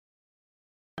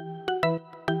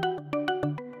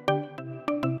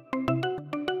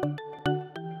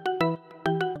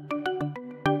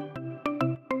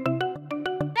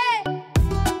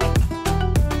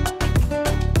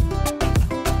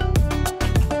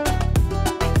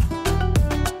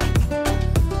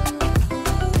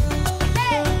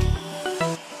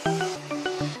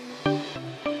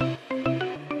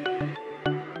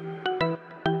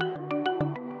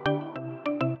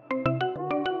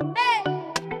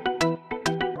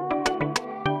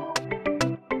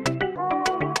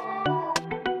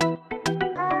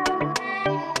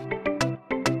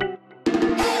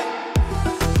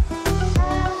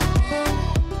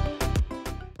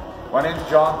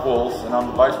John Puls, and I'm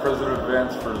the Vice President of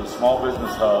Events for the Small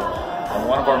Business Hub. And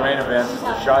one of our main events is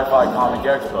the Chey-Fy Comic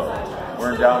Expo.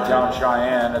 We're in downtown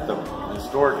Cheyenne at the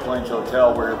historic Plains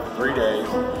Hotel. We're here for 3 days.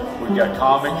 We've got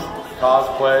comics,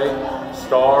 cosplay,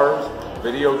 stars,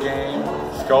 video game,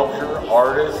 sculpture,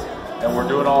 artists, and we're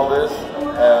doing all this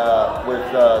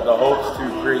with the hopes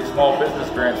to create small business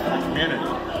grants for the community.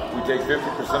 We take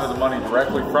 50% of the money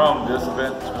directly from this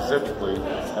event specifically,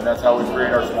 and that's how we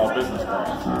create our small business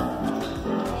grants.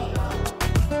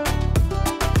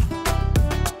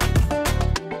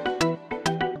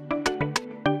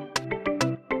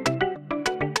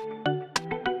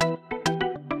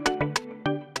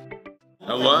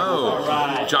 Hello,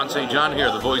 John St. John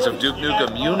here, the voice of Duke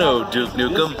Nukem. You know Duke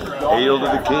Nukem. Hail to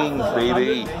the Kings,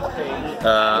 baby.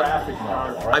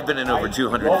 I've been in over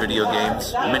 200 video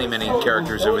games, many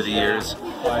characters over the years.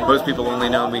 Most people only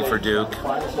know me for Duke.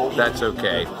 That's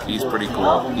okay. He's pretty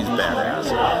cool. He's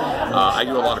badass. I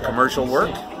do a lot of commercial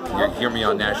work. You hear me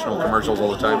on national commercials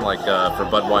all the time, like for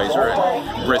Budweiser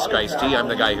and Brisk Iced Tea. I'm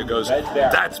the guy who goes,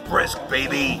 "That's Brisk,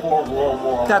 baby."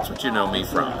 That's what you know me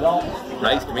from.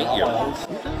 Nice to meet you.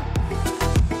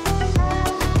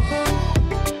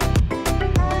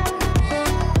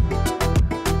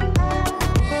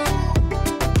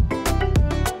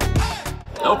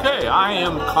 Okay, I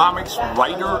am comics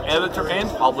writer, editor, and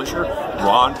publisher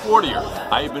Ron Fortier.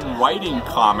 I have been writing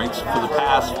comics for the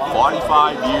past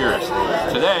 45 years.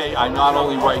 Today, I not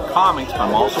only write comics, but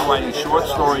I'm also writing short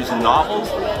stories and novels,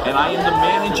 and I am the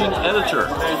managing editor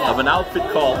of an outfit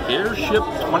called Airship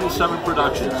 27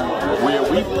 Productions, where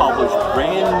we publish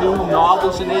brand new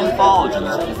novels and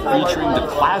anthologies featuring the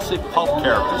classic pulp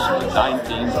characters from the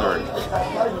 1930s.